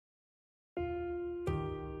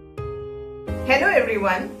Hello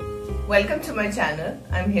everyone, welcome to my channel.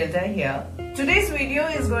 I'm Hilda here. Today's video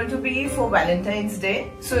is going to be for Valentine's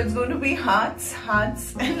Day. So it's going to be hearts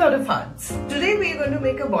and lot of hearts. Today we're going to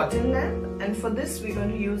make a bottle lamp, and for this we're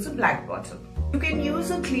going to use a black bottle. You can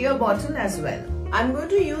use a clear bottle as well. I'm going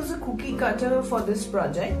to use a cookie cutter for this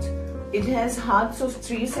project. It has hearts of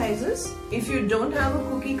 3 sizes. If you don't have a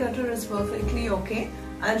cookie cutter, it's perfectly okay.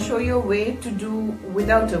 I'll show you a way to do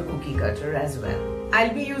without a cookie cutter as well.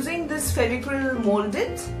 I'll be using this Fevicryl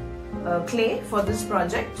Mouldit Clay for this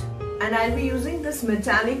project, and I'll be using this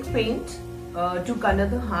metallic paint to color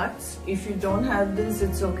the hearts. If you don't have this,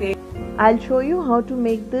 it's okay. I'll show you how to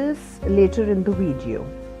make this later in the video.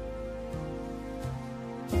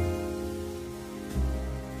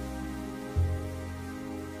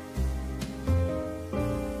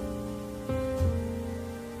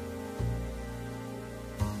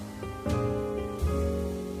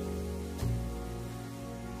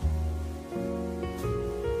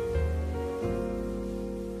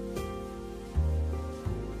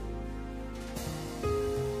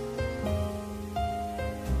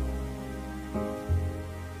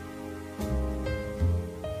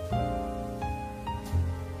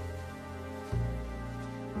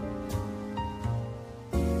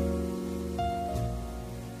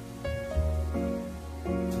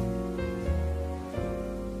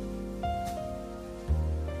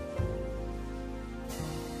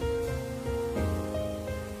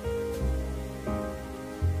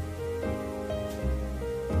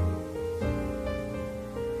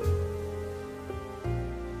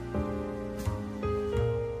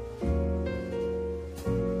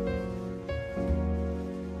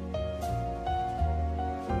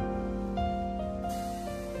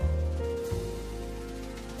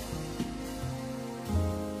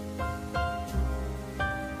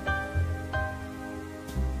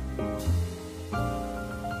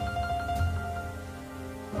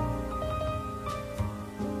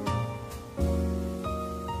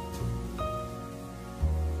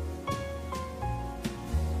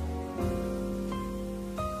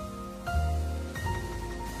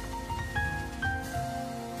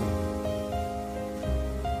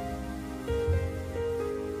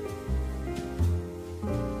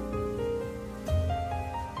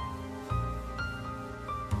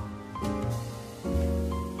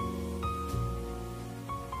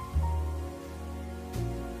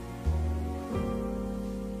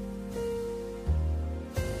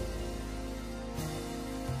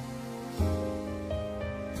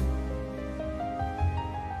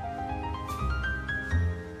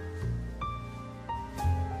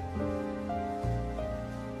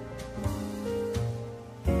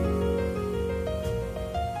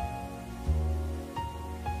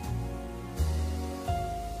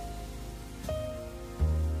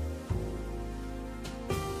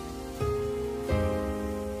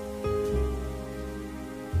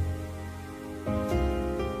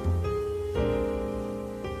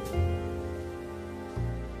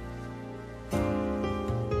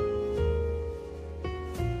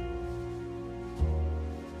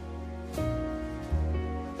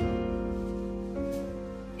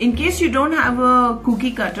 In case you don't have a cookie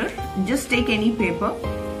cutter, just take any paper,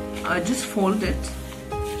 just fold it,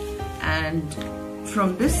 and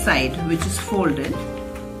from this side, which is folded,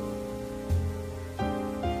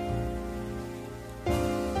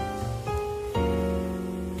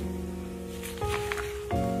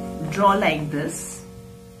 draw like this.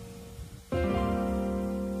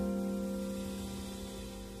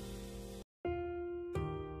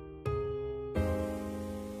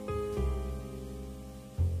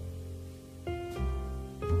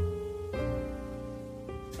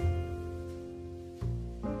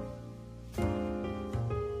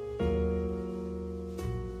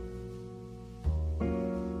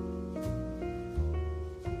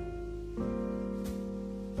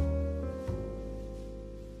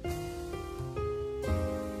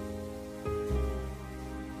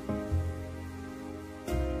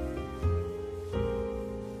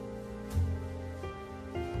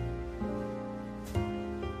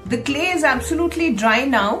 The clay is absolutely dry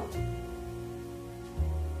now.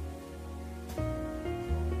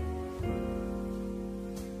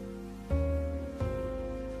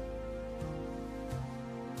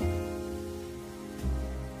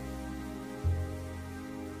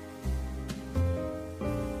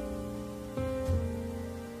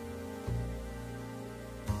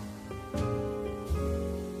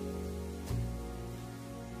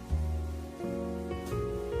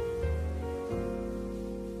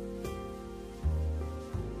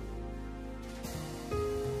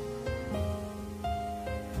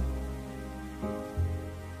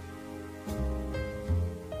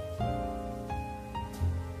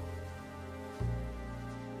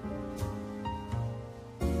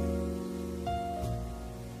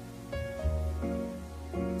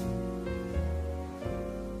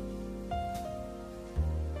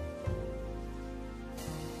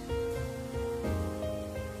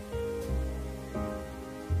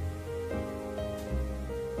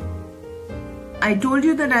 I told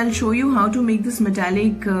you that I'll show you how to make this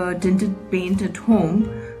metallic tinted paint at home.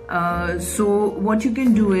 So what you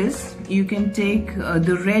can do is you can take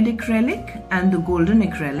the red acrylic and the golden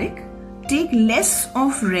acrylic. Take less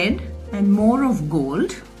of red and more of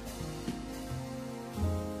gold.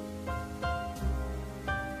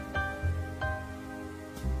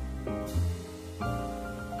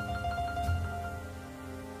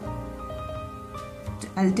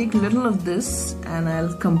 I'll take a little of this and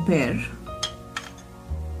I'll compare.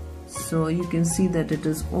 So you can see that it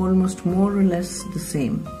is almost more or less the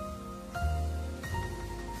same.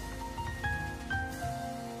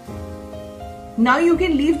 Now you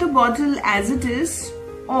can leave the bottle as it is,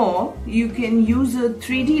 or you can use a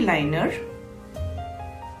 3D liner.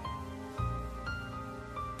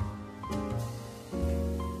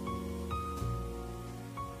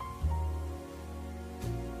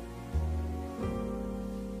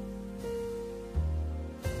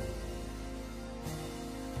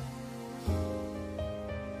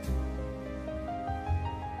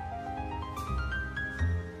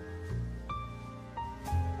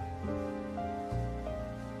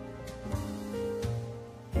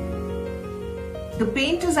 The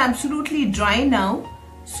paint is absolutely dry now,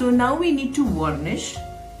 so now we need to varnish.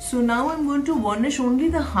 So now I'm going to varnish only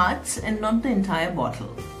the hearts and not the entire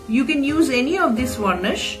bottle. You can use any of this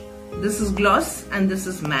varnish. This is gloss and this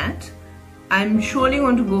is matte. I'm surely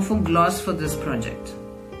going to go for gloss for this project.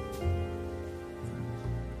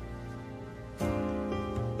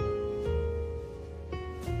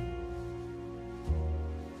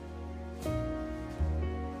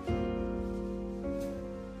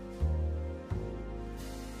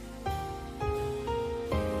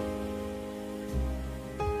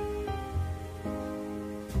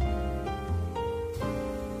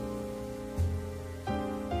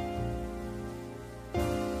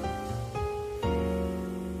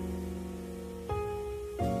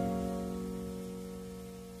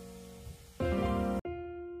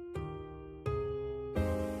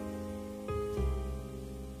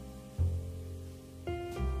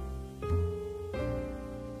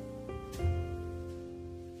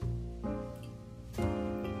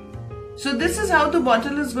 So this is how the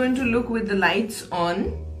bottle is going to look with the lights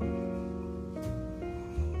on.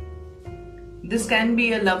 This can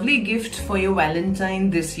be a lovely gift for your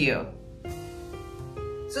Valentine this year.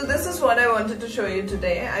 So this is what I wanted to show you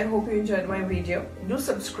today. I hope you enjoyed my video. Do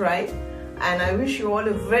subscribe and I wish you all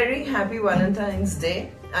a very happy Valentine's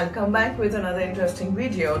Day. I'll come back with another interesting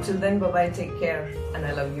video. Till then, bye bye, take care, and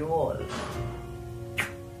I love you all.